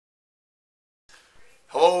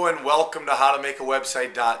Hello and welcome to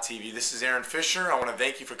HowToMakeAWebsite.tv. This is Aaron Fisher. I want to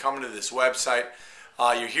thank you for coming to this website.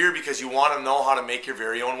 You're here because you want to know how to make your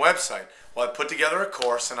very own website. Well, I put together a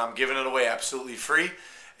course and I'm giving it away absolutely free.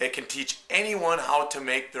 It can teach anyone how to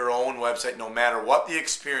make their own website, no matter what the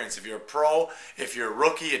experience. If you're a pro, if you're a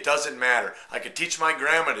rookie, it doesn't matter. I could teach my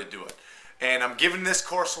grandma to do it. And I'm giving this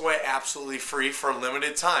course away absolutely free for a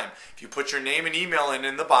limited time. If you put your name and email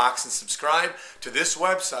in the box and subscribe to this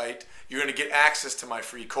website, you're going to get access to my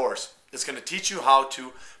free course. It's going to teach you how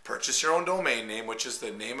to purchase your own domain name, which is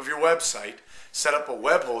the name of your website, set up a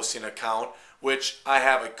web hosting account, which I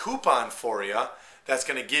have a coupon for you that's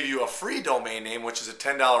going to give you a free domain name, which is a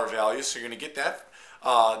 $10 value. So you're going to get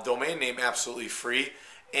that domain name absolutely free.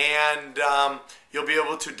 And you'll be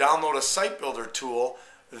able to download a site builder tool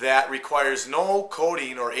that requires no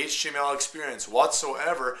coding or HTML experience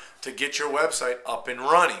whatsoever to get your website up and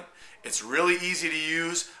running. It's really easy to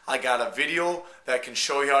use. I got a video that can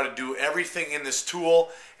show you how to do everything in this tool,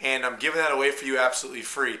 and I'm giving that away for you absolutely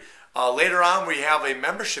free. Later on, we have a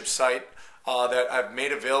membership site that I've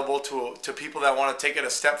made available to people that want to take it a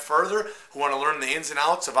step further, who want to learn the ins and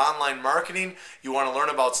outs of online marketing. You want to learn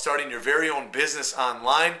about starting your very own business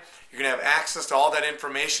online. You're going to have access to all that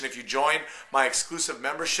information if you join my exclusive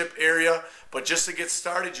membership area. But just to get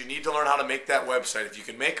started, you need to learn how to make that website. If you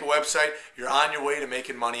can make a website, you're on your way to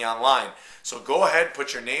making money online. So go ahead,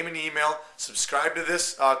 put your name and email, subscribe to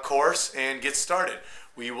this course, and get started.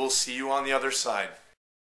 We will see you on the other side.